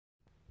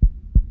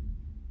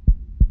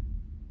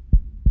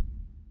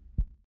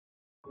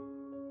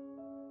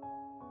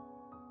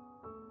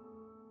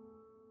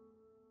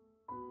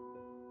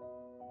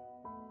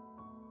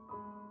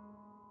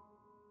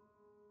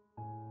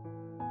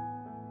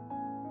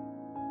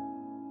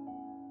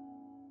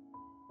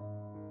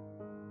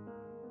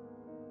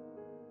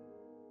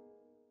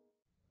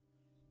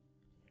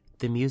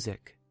The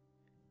music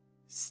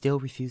still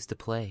refused to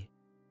play,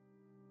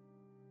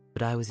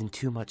 but I was in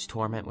too much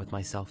torment with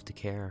myself to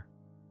care.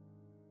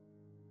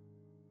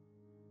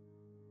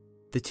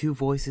 The two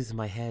voices in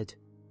my head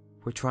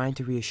were trying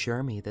to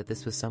reassure me that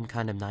this was some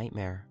kind of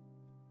nightmare,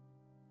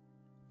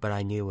 but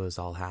I knew it was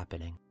all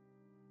happening.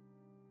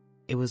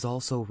 It was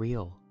all so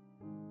real,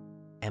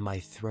 and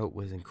my throat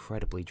was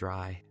incredibly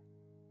dry.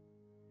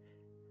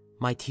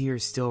 My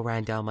tears still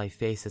ran down my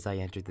face as I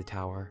entered the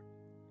tower.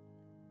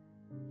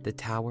 The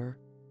Tower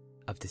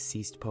of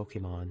Deceased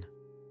Pokemon.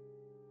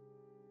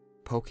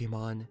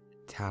 Pokemon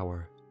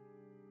Tower.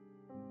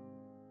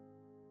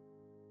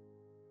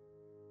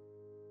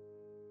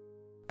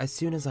 As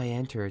soon as I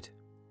entered,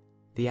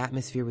 the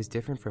atmosphere was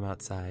different from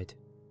outside.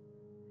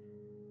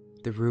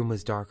 The room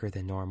was darker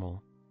than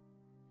normal,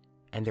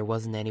 and there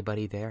wasn't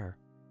anybody there.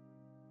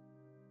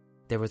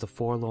 There was a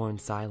forlorn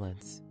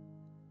silence,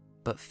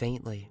 but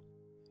faintly,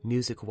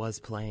 music was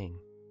playing.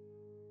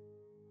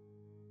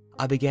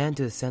 I began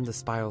to ascend the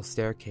spiral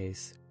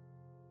staircase,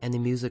 and the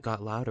music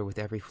got louder with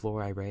every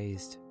floor I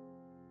raised.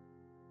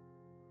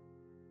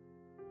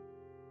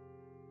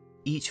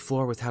 Each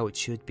floor was how it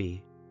should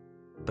be,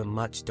 but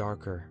much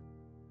darker,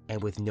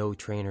 and with no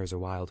trainers or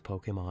wild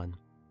Pokemon.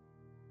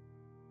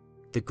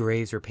 The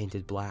graves were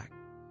painted black,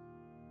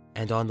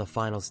 and on the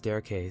final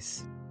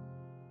staircase,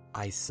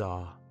 I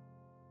saw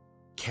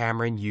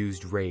Cameron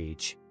used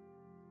rage.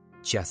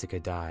 Jessica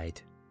died.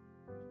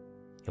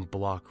 In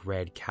block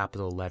red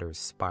capital letters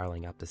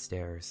spiraling up the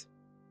stairs.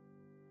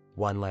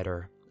 One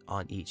letter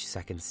on each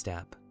second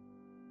step.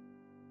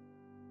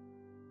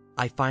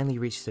 I finally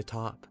reached the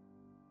top,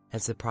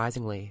 and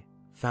surprisingly,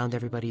 found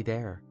everybody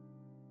there.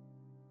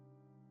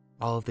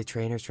 All of the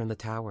trainers from the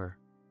tower,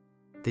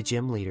 the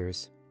gym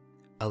leaders,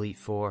 Elite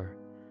Four,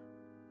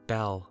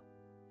 Belle,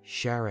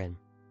 Sharon,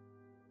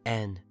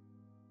 N,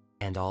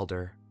 and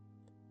Alder.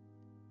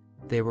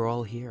 They were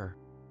all here,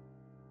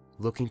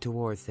 looking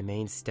towards the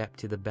main step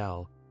to the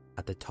bell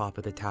at the top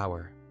of the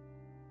tower.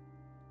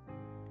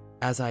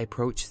 As I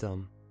approached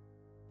them,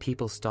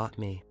 people stopped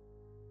me.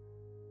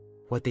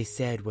 What they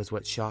said was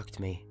what shocked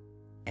me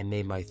and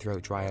made my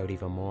throat dry out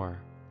even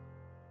more,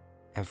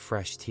 and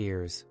fresh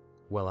tears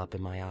well up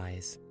in my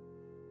eyes.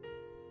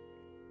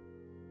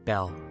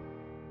 Belle.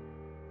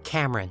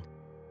 Cameron.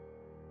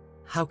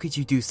 How could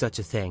you do such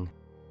a thing?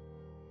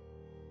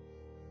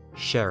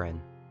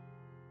 Sharon.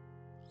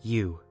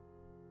 You.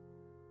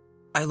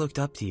 I looked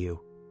up to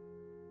you.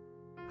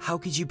 How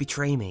could you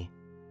betray me?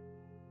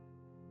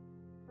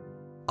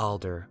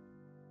 Alder.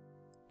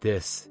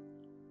 This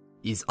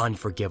is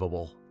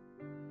unforgivable.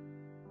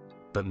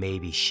 But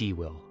maybe she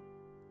will.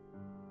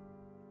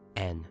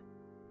 N.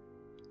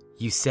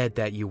 You said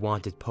that you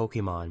wanted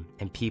Pokemon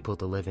and people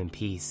to live in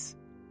peace.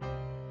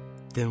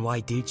 Then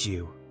why did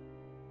you?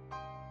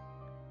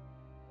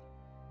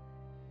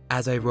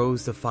 As I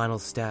rose the final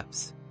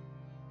steps,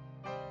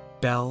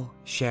 Belle,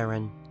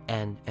 Sharon,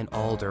 N, and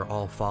Alder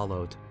all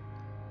followed,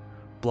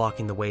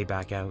 blocking the way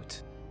back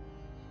out.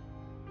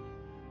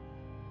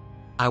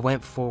 I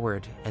went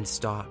forward and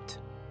stopped.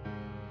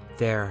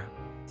 There,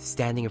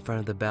 standing in front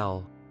of the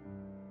bell,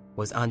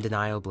 was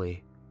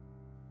undeniably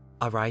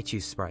a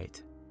Raichu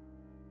sprite.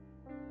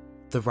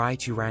 The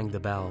Raichu rang the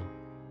bell,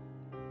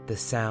 the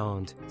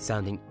sound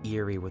sounding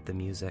eerie with the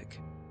music,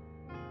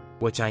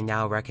 which I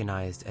now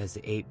recognized as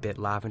the 8-bit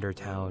Lavender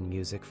Town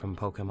music from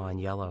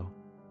Pokemon Yellow.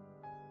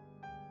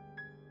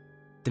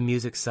 The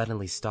music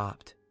suddenly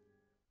stopped,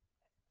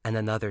 and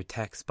another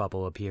text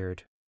bubble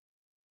appeared,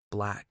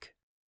 black,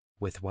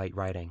 with white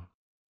writing.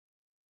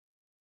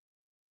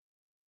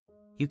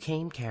 You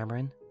came,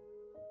 Cameron.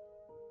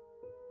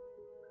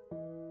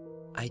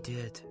 I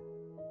did.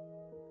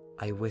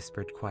 I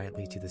whispered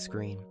quietly to the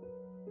screen,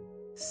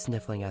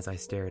 sniffling as I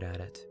stared at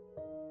it.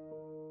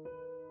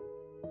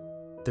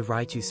 The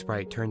Raichu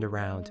sprite turned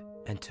around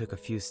and took a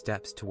few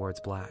steps towards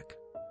Black,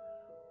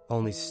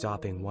 only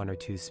stopping 1 or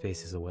 2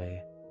 spaces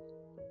away.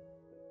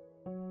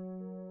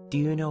 Do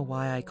you know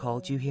why I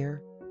called you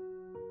here?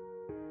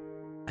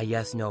 A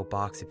yes-no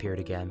box appeared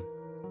again.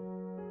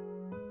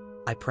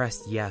 I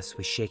pressed yes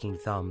with shaking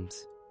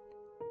thumbs,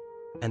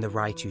 and the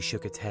Raichu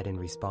shook its head in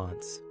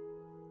response.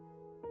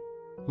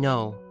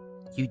 No,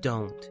 you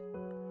don't.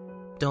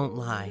 Don't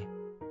lie.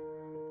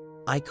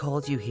 I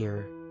called you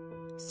here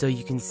so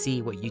you can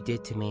see what you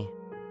did to me.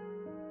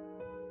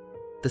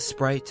 The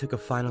sprite took a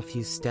final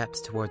few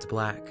steps towards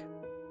Black,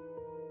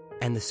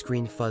 and the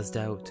screen fuzzed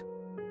out,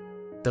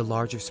 the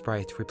larger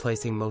sprite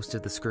replacing most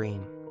of the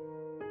screen,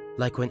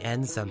 like when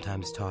N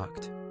sometimes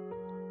talked.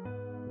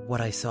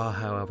 What I saw,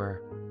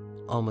 however,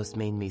 almost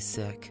made me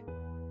sick.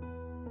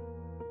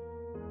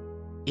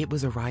 It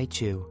was a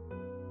Raichu,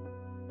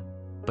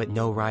 but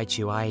no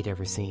Raichu I had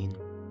ever seen.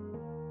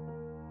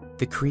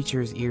 The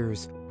creature's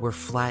ears were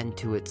flattened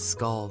to its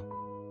skull,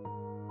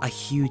 a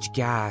huge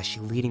gash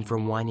leading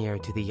from one ear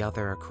to the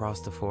other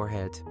across the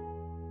forehead.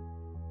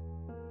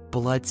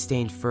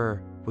 Blood-stained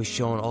fur was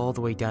shown all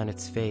the way down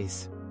its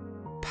face,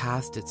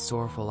 past its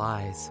sorrowful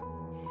eyes,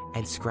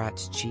 and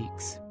scratched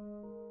cheeks.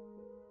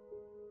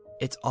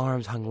 Its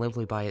arms hung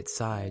limply by its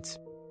sides,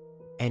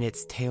 and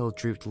its tail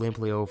drooped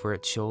limply over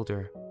its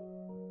shoulder,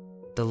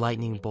 the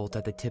lightning bolt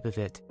at the tip of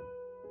it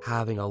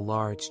having a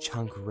large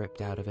chunk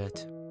ripped out of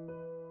it.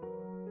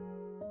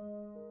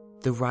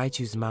 The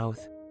Raichu's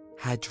mouth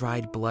had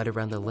dried blood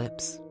around the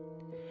lips,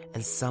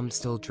 and some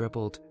still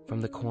dribbled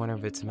from the corner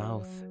of its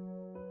mouth.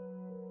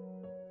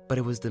 But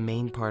it was the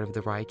main part of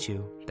the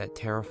Raichu that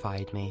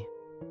terrified me.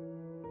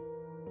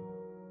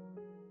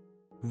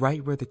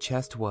 Right where the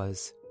chest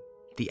was,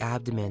 the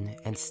abdomen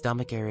and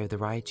stomach area of the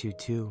Raichu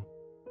too,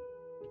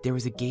 there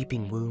was a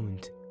gaping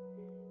wound.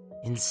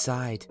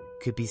 Inside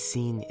could be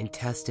seen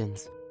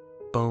intestines,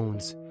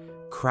 bones,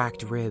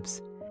 cracked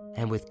ribs,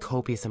 and with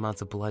copious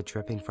amounts of blood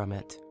dripping from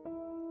it,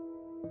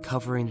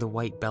 covering the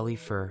white belly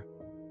fur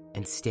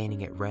and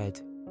staining it red.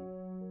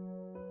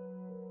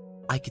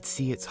 I could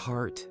see its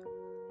heart,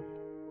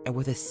 and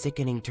with a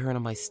sickening turn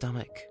on my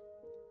stomach,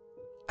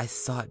 I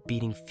saw it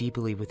beating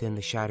feebly within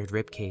the shattered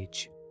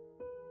ribcage.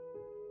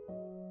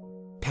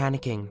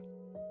 Panicking,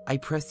 I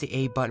pressed the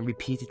A button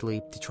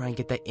repeatedly to try and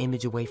get that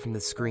image away from the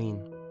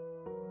screen.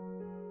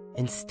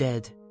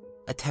 Instead,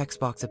 a text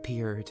box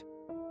appeared,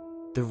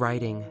 the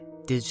writing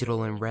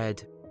digital and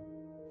red,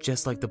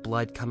 just like the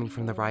blood coming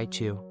from the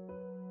Raichu.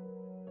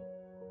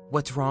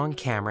 "What's wrong,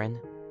 Cameron?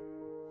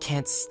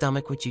 Can't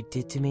stomach what you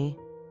did to me?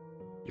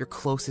 Your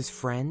closest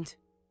friend?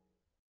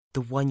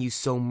 The one you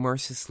so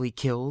mercilessly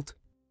killed?"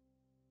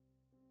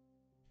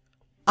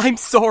 "I'm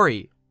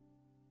sorry!"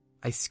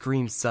 I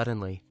screamed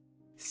suddenly,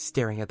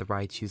 staring at the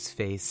Raichu's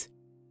face.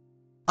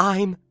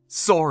 "I'm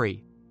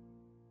sorry!"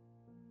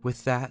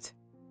 With that,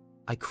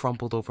 I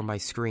crumpled over my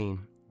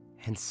screen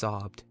and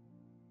sobbed.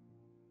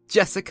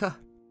 "Jessica,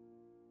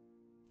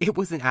 it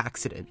was an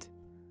accident.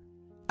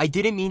 I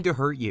didn't mean to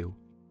hurt you.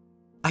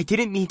 I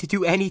didn't mean to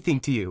do anything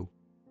to you.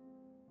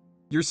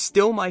 You're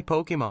still my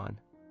Pokemon.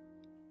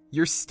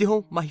 You're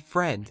still my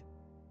friend.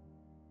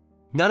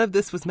 None of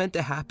this was meant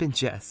to happen,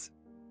 Jess.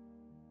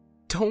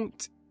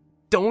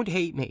 Don't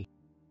hate me.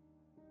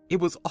 It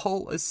was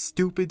all a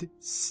stupid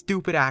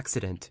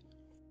accident."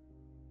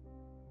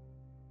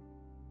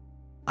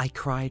 I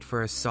cried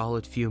for a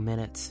solid few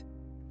minutes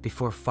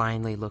before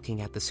finally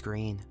looking at the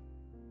screen.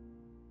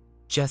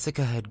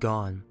 Jessica had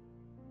gone,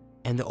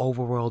 and the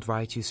overworld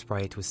Raichu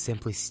sprite was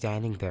simply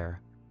standing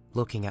there,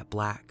 looking at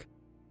Black.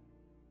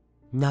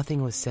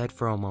 Nothing was said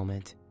for a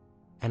moment,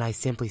 and I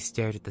simply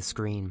stared at the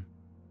screen.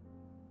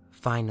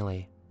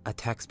 Finally, a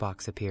text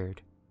box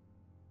appeared.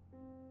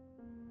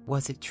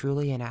 "Was it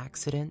truly an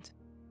accident?"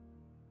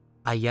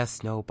 A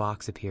yes/no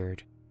box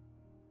appeared.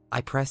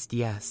 I pressed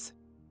yes,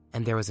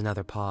 and there was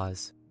another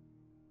pause.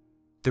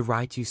 The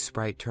Raichu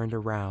sprite turned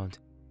around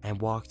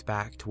and walked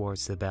back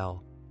towards the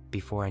bell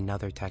before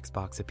another text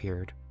box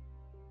appeared.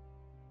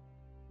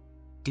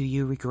 "Do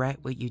you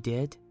regret what you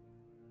did?"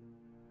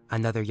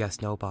 Another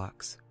yes/no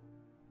box.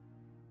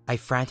 I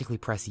frantically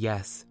pressed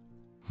yes,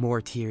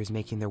 more tears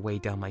making their way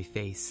down my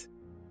face.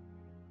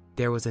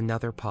 There was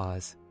another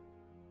pause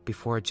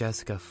before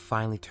Jessica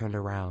finally turned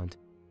around,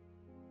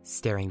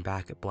 staring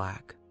back at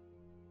Black.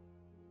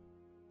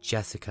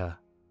 "Jessica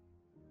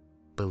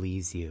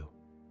believes you."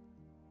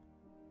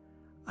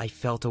 I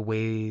felt a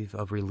wave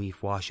of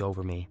relief wash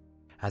over me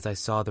as I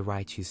saw the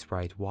Raichu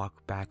sprite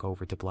walk back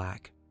over to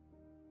Black.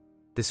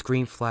 The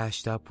screen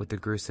flashed up with the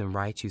gruesome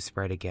Raichu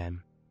sprite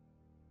again,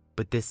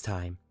 but this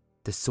time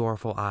the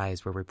sorrowful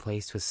eyes were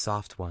replaced with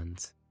soft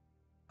ones,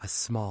 a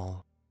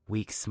small,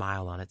 weak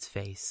smile on its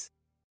face.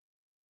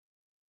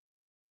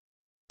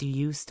 "Do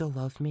you still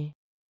love me?"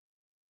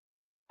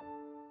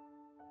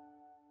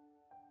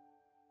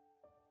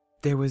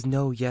 There was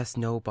no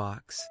yes/no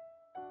box,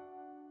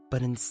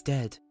 but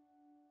instead,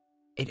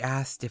 it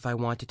asked if I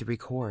wanted to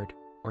record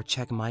or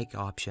check mic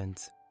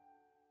options.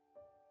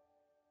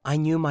 I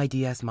knew my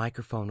DS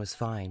microphone was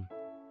fine,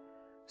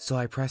 so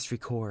I pressed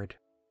record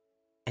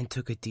and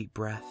took a deep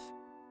breath.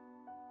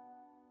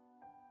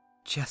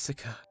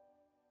 "Jessica,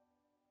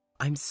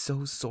 I'm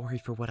so sorry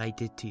for what I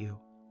did to you.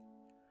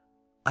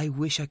 I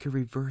wish I could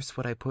reverse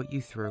what I put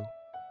you through.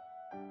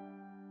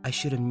 I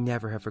should have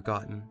never have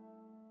forgotten.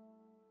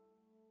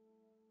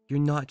 You're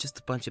not just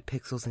a bunch of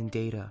pixels and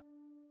data,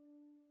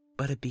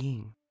 but a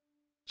being,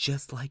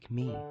 just like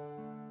me.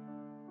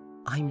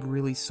 I'm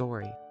really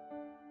sorry.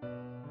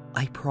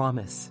 I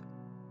promise,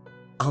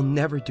 I'll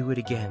never do it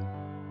again,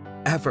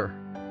 ever.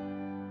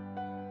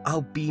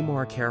 I'll be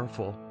more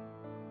careful.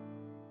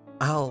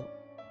 I'll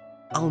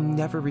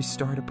never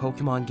restart a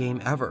Pokemon game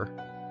ever.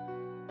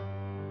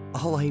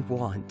 All I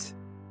want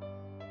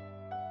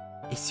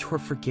is your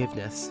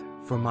forgiveness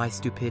for my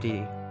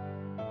stupidity.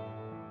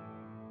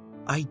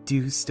 I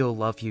do still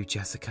love you,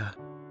 Jessica."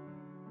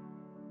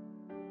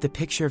 The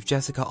picture of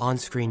Jessica on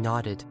screen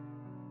nodded,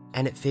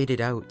 and it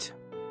faded out.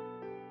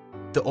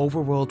 The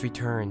overworld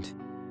returned,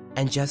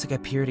 and Jessica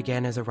appeared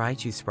again as a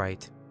Raichu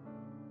sprite.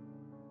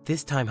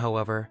 This time,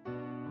 however,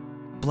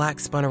 Black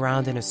spun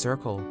around in a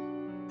circle,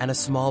 and a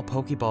small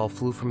Pokeball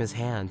flew from his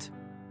hand.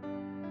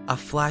 A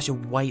flash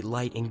of white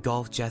light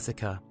engulfed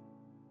Jessica,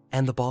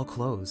 and the ball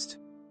closed.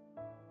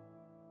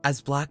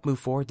 As Black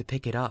moved forward to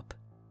pick it up,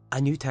 A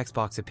new text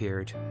box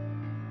appeared.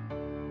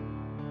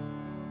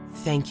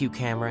 Thank you,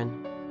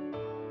 Cameron.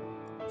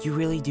 You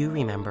really do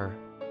remember.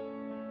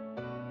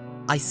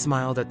 I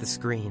smiled at the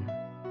screen,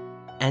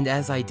 and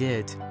as I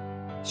did,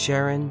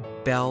 Sharon,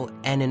 Belle,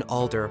 and an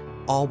alder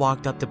all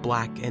walked up to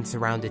Black and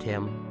surrounded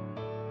him.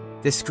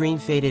 The screen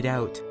faded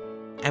out,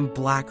 and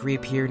Black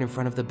reappeared in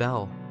front of the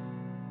bell.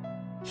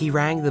 He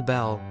rang the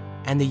bell,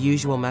 and the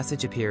usual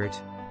message appeared.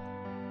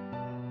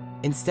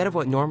 Instead of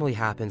what normally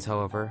happens,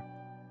 however,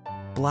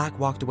 Black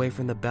walked away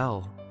from the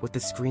bell with the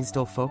screen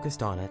still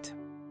focused on it.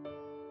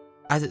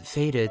 As it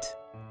faded,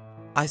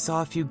 I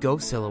saw a few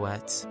ghost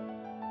silhouettes.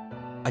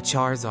 A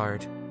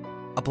Charizard,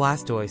 a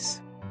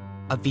Blastoise,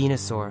 a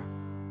Venusaur,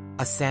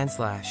 a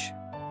Sandslash,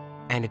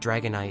 and a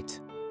Dragonite.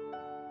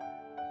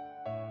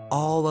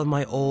 All of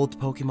my old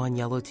Pokemon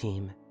Yellow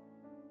team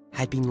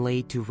had been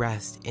laid to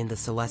rest in the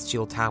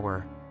Celestial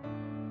Tower,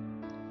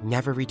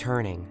 never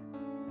returning,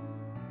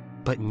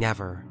 but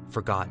never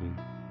forgotten.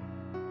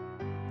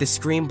 The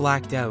screen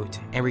blacked out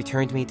and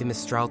returned me to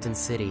Mistralton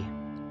City.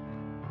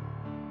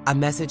 A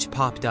message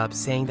popped up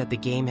saying that the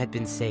game had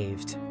been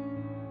saved.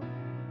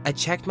 I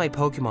checked my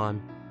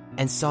Pokemon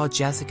and saw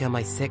Jessica in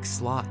my 6th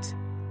slot.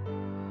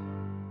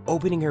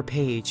 Opening her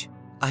page,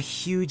 a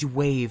huge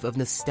wave of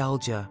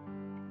nostalgia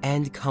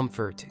and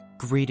comfort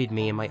greeted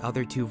me and my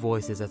other 2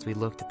 voices as we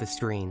looked at the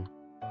screen.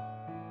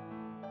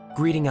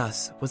 Greeting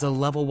us was a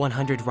level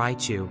 100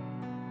 Raichu,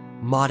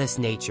 modest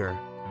nature,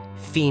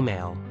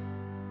 female,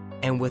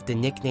 and with the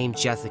nickname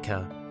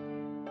Jessica,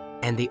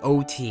 and the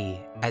OT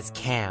as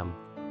Cam,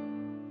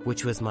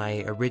 which was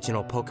my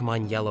original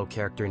Pokemon Yellow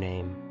character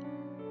name.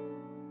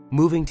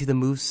 Moving to the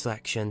moves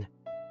section,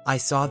 I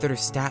saw that her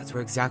stats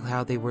were exactly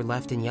how they were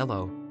left in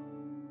Yellow,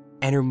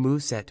 and her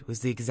moveset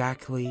was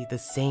exactly the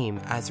same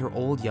as her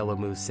old Yellow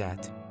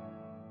moveset.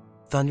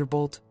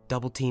 Thunderbolt,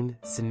 Double Team,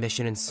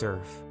 Submission, and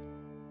Surf.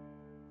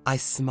 I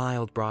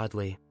smiled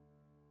broadly.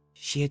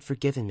 She had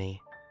forgiven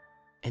me,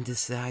 and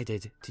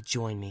decided to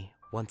join me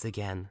once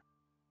again.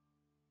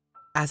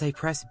 As I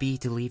pressed B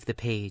to leave the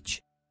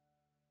page,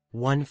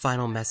 one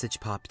final message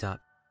popped up.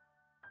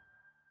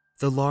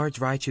 The large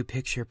Raichu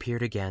picture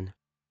appeared again,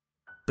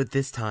 but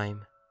this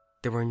time,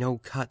 there were no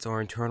cuts or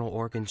internal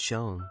organs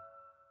shown.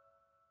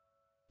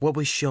 What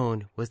was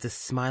shown was the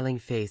smiling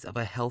face of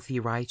a healthy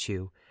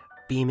Raichu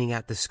beaming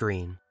at the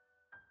screen.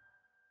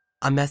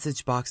 A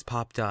message box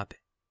popped up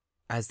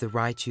as the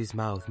Raichu's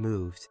mouth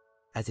moved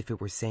as if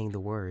it were saying the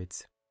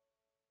words.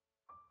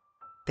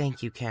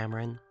 Thank you,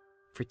 Cameron,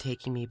 for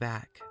taking me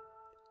back.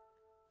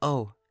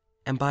 Oh,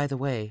 and by the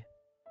way,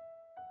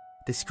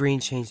 the screen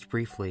changed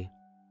briefly.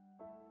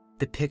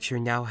 The picture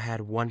now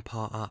had one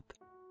paw up,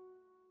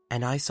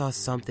 and I saw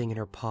something in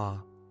her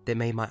paw that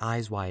made my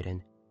eyes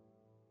widen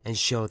and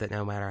show that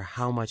no matter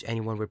how much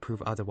anyone would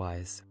prove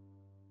otherwise,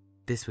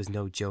 this was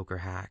no joke or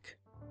hack.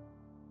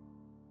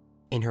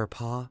 In her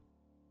paw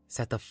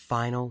sat the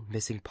final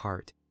missing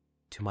part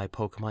to my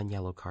Pokemon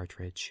Yellow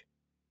cartridge.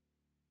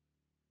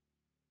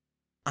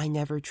 I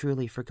never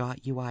truly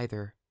forgot you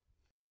either.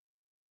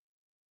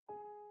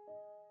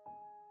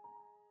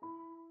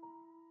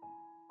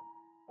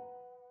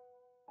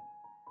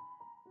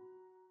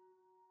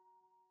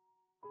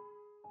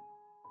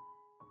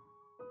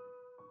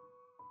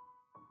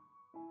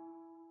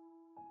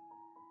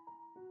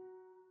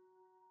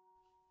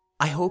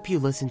 I hope you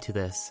listen to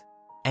this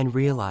and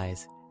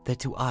realize that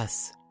to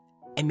us,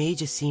 it may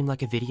just seem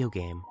like a video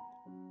game.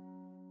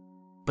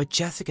 But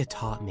Jessica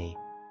taught me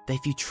that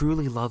if you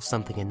truly love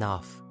something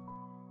enough,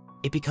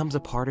 it becomes a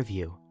part of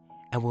you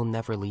and will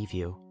never leave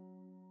you.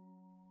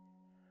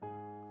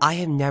 I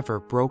have never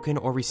broken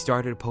or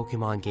restarted a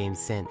Pokemon game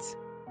since.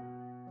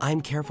 I am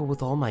careful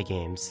with all my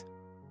games.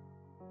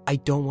 I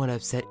don't want to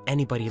upset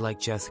anybody like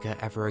Jessica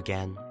ever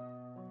again.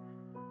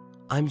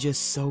 I'm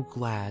just so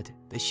glad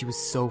that she was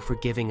so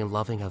forgiving and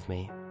loving of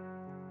me.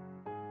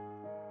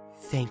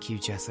 Thank you,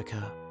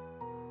 Jessica.